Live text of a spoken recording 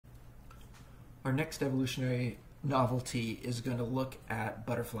Our next evolutionary novelty is going to look at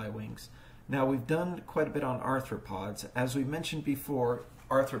butterfly wings. Now, we've done quite a bit on arthropods. As we mentioned before,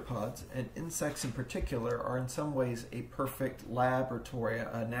 arthropods, and insects in particular, are in some ways a perfect laboratory,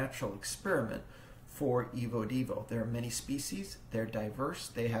 a natural experiment for Evo Devo. There are many species, they're diverse,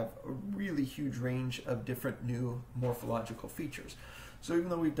 they have a really huge range of different new morphological features. So even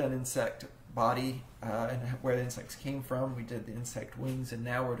though we've done insect body and where the insects came from, we did the insect wings, and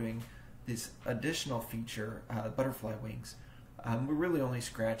now we're doing this additional feature, butterfly wings, we're really only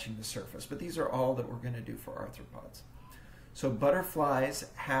scratching the surface, but these are all that we're going to do for arthropods. So butterflies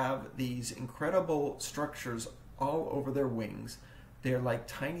have these incredible structures all over their wings. They're like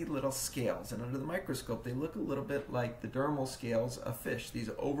tiny little scales, and under the microscope they look a little bit like the dermal scales of fish, these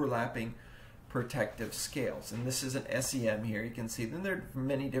overlapping protective scales. And this is an SEM here. You can see then there are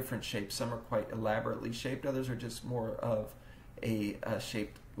many different shapes. Some are quite elaborately shaped, others are just more of a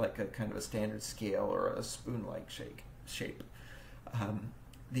shaped like a kind of a standard scale or a spoon-like shape.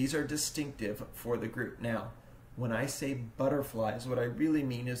 These are distinctive for the group. Now, when I say butterflies, what I really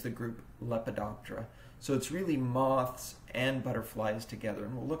mean is the group Lepidoptera. So it's really moths and butterflies together.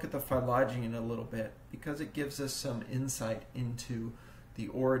 And we'll look at the phylogeny in a little bit because it gives us some insight into the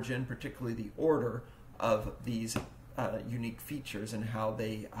origin, particularly the order of these unique features and how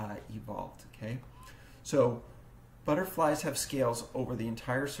they evolved. Okay, so butterflies have scales over the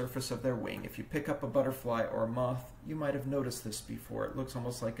entire surface of their wing. If you pick up a butterfly or a moth, you might have noticed this before. It looks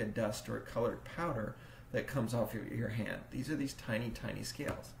almost like a dust or a colored powder that comes off your hand. These are these tiny, tiny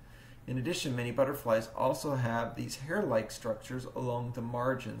scales. In addition, many butterflies also have these hair-like structures along the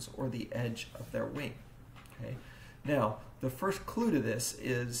margins or the edge of their wing. Okay? Now, the first clue to this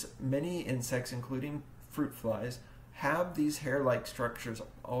is many insects, including fruit flies, have these hair-like structures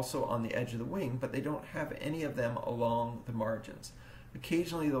also on the edge of the wing, but they don't have any of them along the margins.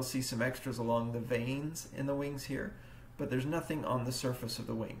 Occasionally they'll see some extras along the veins in the wings here, but there's nothing on the surface of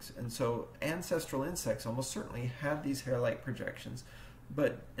the wings. And so ancestral insects almost certainly have these hair-like projections,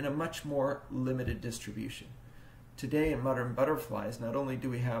 but in a much more limited distribution. Today in modern butterflies, not only do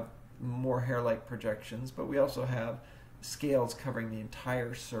we have more hair-like projections, but we also have scales covering the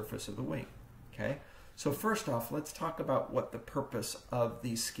entire surface of the wing. Okay? So first off, let's talk about what the purpose of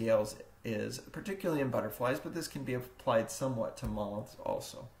these scales is, particularly in butterflies, but this can be applied somewhat to moths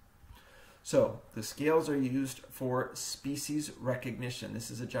also. So the scales are used for species recognition. This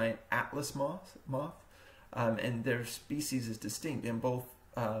is a giant atlas moth, and their species is distinct in both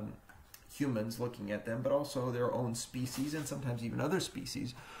humans looking at them, but also their own species, and sometimes even other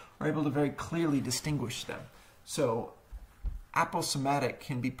species, are able to very clearly distinguish them. So aposematic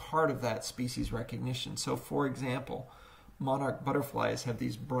can be part of that species recognition. So for example, monarch butterflies have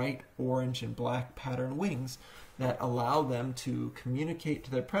these bright orange and black pattern wings that allow them to communicate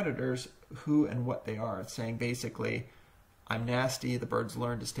to their predators who and what they are, saying basically, I'm nasty. The birds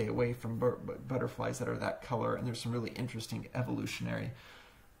learn to stay away from butterflies that are that color, and there's some really interesting evolutionary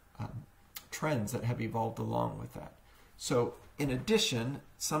trends that have evolved along with that. So in addition,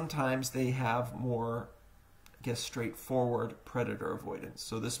 sometimes they have more, I guess, straightforward predator avoidance.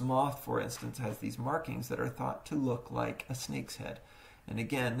 So this moth, for instance, has these markings that are thought to look like a snake's head. And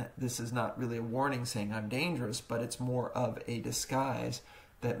again, this is not really a warning saying I'm dangerous, but it's more of a disguise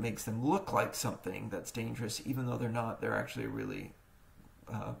that makes them look like something that's dangerous, even though they're not. They're actually a really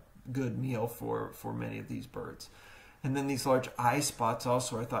good meal for many of these birds. And then these large eye spots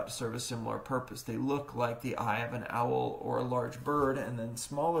also are thought to serve a similar purpose. They look like the eye of an owl or a large bird, and then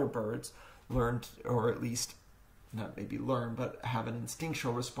smaller birds learn, or at least not maybe learn, but have an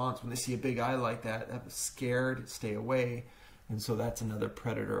instinctual response when they see a big eye like that, have scared, stay away, and so that's another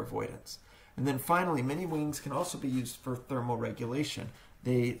predator avoidance. And then finally, many wings can also be used for thermal regulation.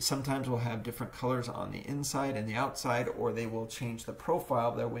 They sometimes will have different colors on the inside and the outside, or they will change the profile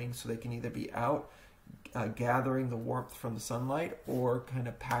of their wings so they can either be out gathering the warmth from the sunlight, or kind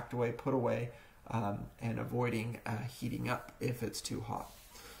of packed away, put away, and avoiding heating up if it's too hot.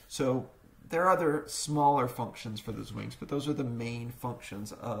 So there are other smaller functions for those wings, but those are the main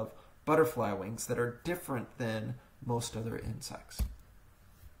functions of butterfly wings that are different than most other insects.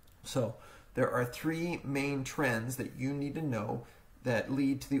 So there are three main trends that you need to know that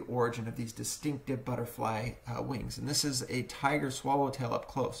lead to the origin of these distinctive butterfly wings. And this is a tiger swallowtail up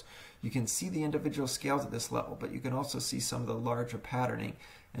close. You can see the individual scales at this level, but you can also see some of the larger patterning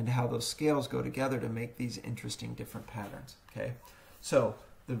and how those scales go together to make these interesting different patterns. Okay, so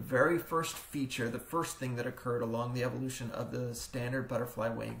the very first feature, the first thing that occurred along the evolution of the standard butterfly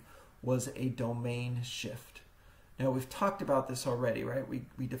wing was a domain shift. Now we've talked about this already, right?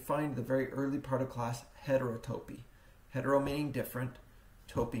 We defined the very early part of class heterotopy. Hetero meaning different,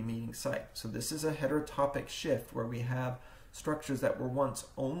 Topi meaning site. So this is a heterotopic shift where we have structures that were once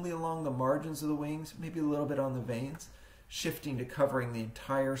only along the margins of the wings, maybe a little bit on the veins, shifting to covering the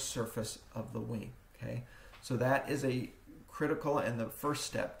entire surface of the wing. Okay, so that is a critical and the first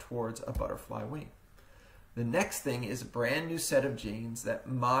step towards a butterfly wing. The next thing is a brand new set of genes that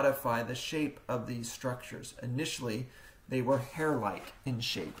modify the shape of these structures. Initially, they were hair-like in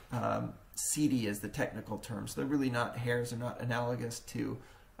shape. Seedy is the technical term, so they're really not hairs, they're not analogous to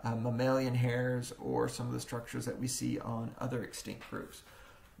mammalian hairs or some of the structures that we see on other extinct groups.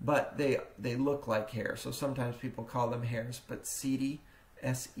 But they look like hair, so sometimes people call them hairs, but setae,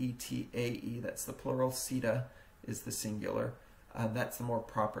 S-E-T-A-E, that's the plural, seta is the singular, that's the more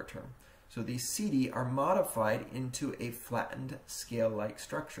proper term. So these setae are modified into a flattened scale-like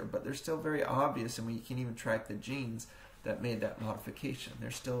structure, but they're still very obvious, and we can even track the genes that made that modification.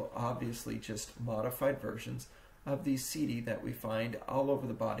 They're still obviously just modified versions of these setae that we find all over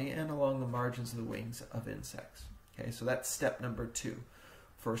the body and along the margins of the wings of insects. Okay, so that's step number 2.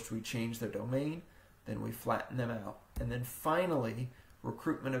 First we change their domain, then we flatten them out, and then finally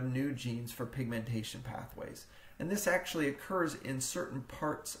recruitment of new genes for pigmentation pathways. And this actually occurs in certain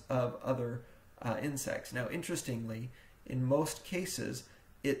parts of other insects. Now, interestingly, in most cases,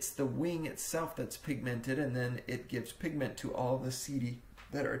 it's the wing itself that's pigmented, and then it gives pigment to all the setae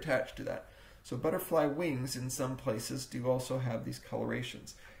that are attached to that. So butterfly wings in some places do also have these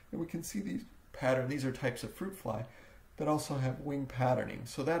colorations. And we can see these patterns. These are types of fruit fly that also have wing patterning.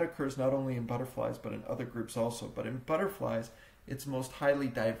 So that occurs not only in butterflies, but in other groups also. But in butterflies, it's most highly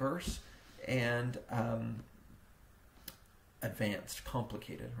diverse and advanced,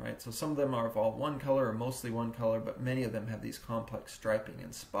 complicated, right? So some of them are of all one color or mostly one color, but many of them have these complex striping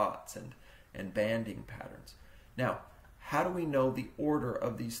and spots and banding patterns. Now, how do we know the order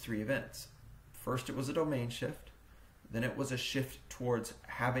of these 3 events? First, it was a domain shift. Then it was a shift towards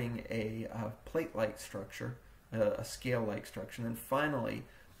having a plate-like structure, a scale-like structure. And then finally,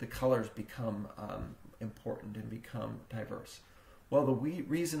 the colors become important and become diverse. Well, the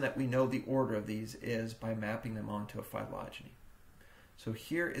reason that we know the order of these is by mapping them onto a phylogeny. So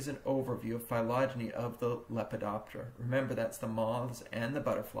here is an overview of phylogeny of the Lepidoptera. Remember, that's the moths and the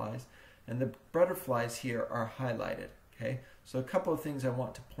butterflies, and the butterflies here are highlighted. Okay, so a couple of things I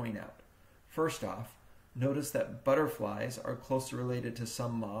want to point out. First off, notice that butterflies are closely related to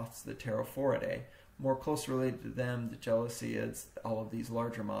some moths, the Pterophoridae, more closely related to them, the Gelasiids, all of these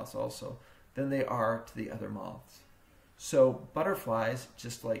larger moths also, than they are to the other moths. So butterflies,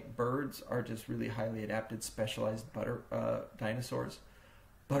 just like birds, are just really highly adapted, specialized dinosaurs.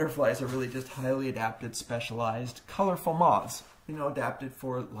 Butterflies are really just highly adapted, specialized, colorful moths, adapted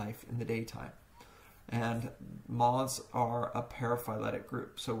for life in the daytime. And moths are a paraphyletic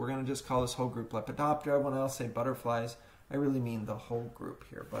group. So we're going to just call this whole group Lepidoptera. When I'll say butterflies, I really mean the whole group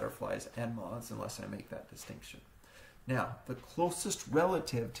here, butterflies and moths, unless I make that distinction. Now, the closest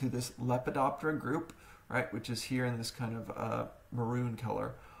relative to this Lepidoptera group, right, which is here in this kind of maroon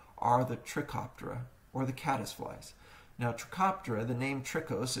color, are the Trichoptera, or the caddisflies. Now, Trichoptera, the name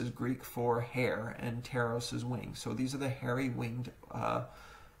trichos is Greek for hair, and pteros is wing. So these are the hairy-winged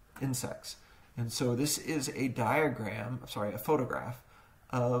insects. And so this is a photograph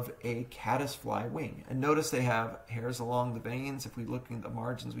of a caddisfly wing. And notice they have hairs along the veins. If we look at the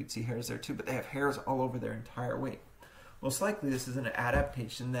margins, we'd see hairs there too, but they have hairs all over their entire wing. Most likely this is an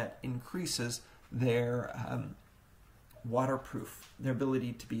adaptation that increases their waterproof, their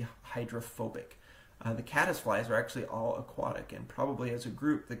ability to be hydrophobic. The caddisflies are actually all aquatic, and probably as a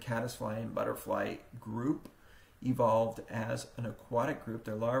group, the caddisfly and butterfly group evolved as an aquatic group.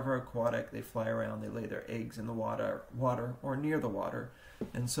 Their larvae are aquatic, they fly around, they lay their eggs in the water or near the water.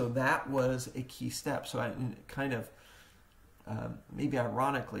 And so that was a key step. So maybe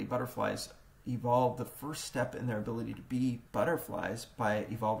ironically, butterflies evolved the first step in their ability to be butterflies by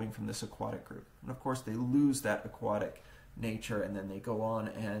evolving from this aquatic group. And of course they lose that aquatic nature, and then they go on,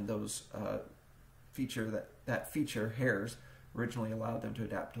 and those feature hairs originally allowed them to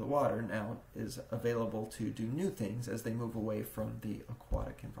adapt to the water now is available to do new things as they move away from the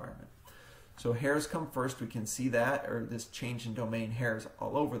aquatic environment. So hairs come first. We can see that, or this change in domain, hairs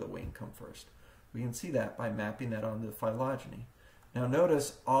all over the wing come first. We can see that by mapping that onto the phylogeny. Now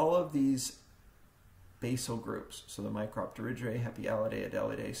notice all of these basal groups, so the Micropteridae, Hepialidae,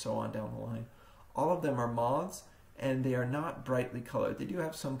 Adelidae, so on down the line, all of them are moths, and they are not brightly colored. They do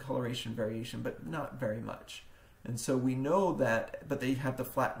have some coloration variation, but not very much. And so we know that, but they have the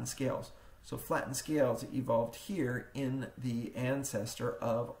flattened scales. So flattened scales evolved here in the ancestor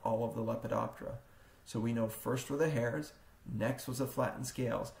of all of the Lepidoptera. So we know first were the hairs, next was the flattened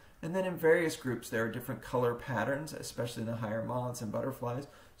scales. And then in various groups, there are different color patterns, especially in the higher moths and butterflies.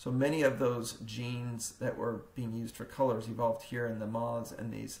 So many of those genes that were being used for colors evolved here in the moths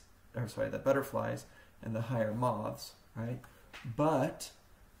and the butterflies and the higher moths, right? But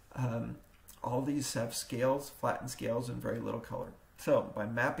all these have scales, flattened scales, and very little color. So by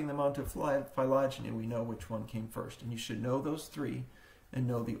mapping them onto phylogeny, we know which one came first. And you should know those three and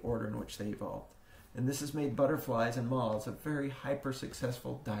know the order in which they evolved. And this has made butterflies and moths a very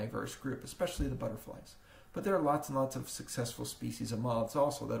hyper-successful, diverse group, especially the butterflies. But there are lots and lots of successful species of moths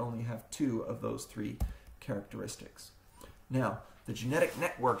also that only have 2 of those 3 characteristics. Now, the genetic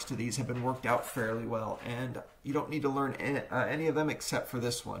networks to these have been worked out fairly well, and you don't need to learn any of them except for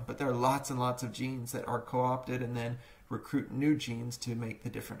this one. But there are lots and lots of genes that are co-opted and then recruit new genes to make the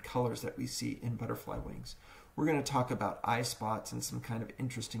different colors that we see in butterfly wings. We're going to talk about eye spots and some kind of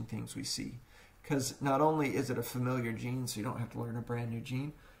interesting things we see. Because not only is it a familiar gene, so you don't have to learn a brand new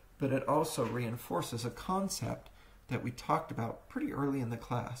gene, but it also reinforces a concept that we talked about pretty early in the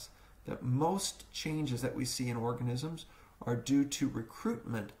class, that most changes that we see in organisms are due to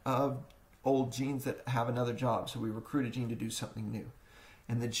recruitment of old genes that have another job. So we recruit a gene to do something new.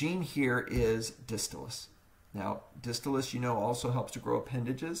 And the gene here is Distalis. Now, Distalis, you know, also helps to grow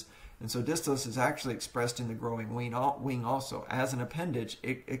appendages. And so Distalis is actually expressed in the growing wing also. As an appendage,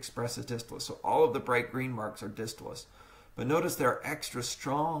 it expresses Distalis. So all of the bright green marks are Distalis. But notice there are extra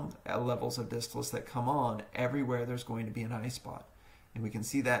strong levels of Distalis that come on everywhere there's going to be an eye spot. And we can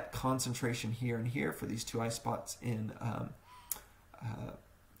see that concentration here and here for these 2 eye spots in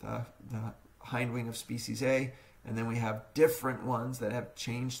the hind wing of species A. And then we have different ones that have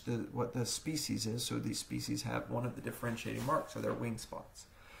changed what the species is. So these species have one of the differentiating marks, or their wing spots.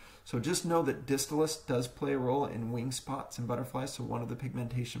 So just know that Distalis does play a role in wing spots in butterflies, so one of the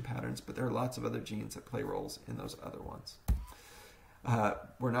pigmentation patterns, but there are lots of other genes that play roles in those other ones.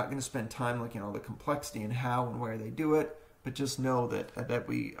 We're not going to spend time looking at all the complexity and how and where they do it, but just know that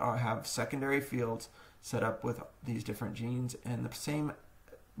we have secondary fields set up with these different genes, and the same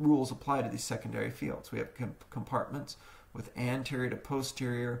rules apply to these secondary fields. We have compartments with anterior to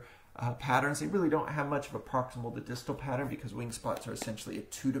posterior patterns. They really don't have much of a proximal to distal pattern because wing spots are essentially a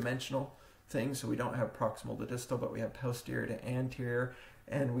 2-dimensional thing, so we don't have proximal to distal, but we have posterior to anterior,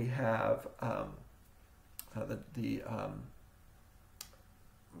 and we have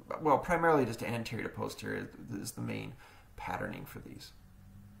well, primarily just anterior to posterior is the main patterning for these.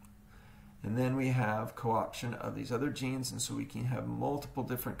 And then we have co-option of these other genes, and so we can have multiple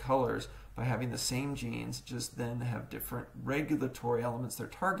different colors by having the same genes, just then have different regulatory elements they're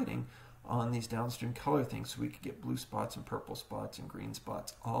targeting on these downstream color things. So we could get blue spots and purple spots and green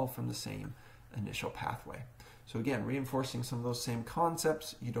spots, all from the same initial pathway. So again, reinforcing some of those same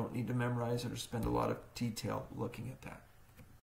concepts. You don't need to memorize it or spend a lot of detail looking at that.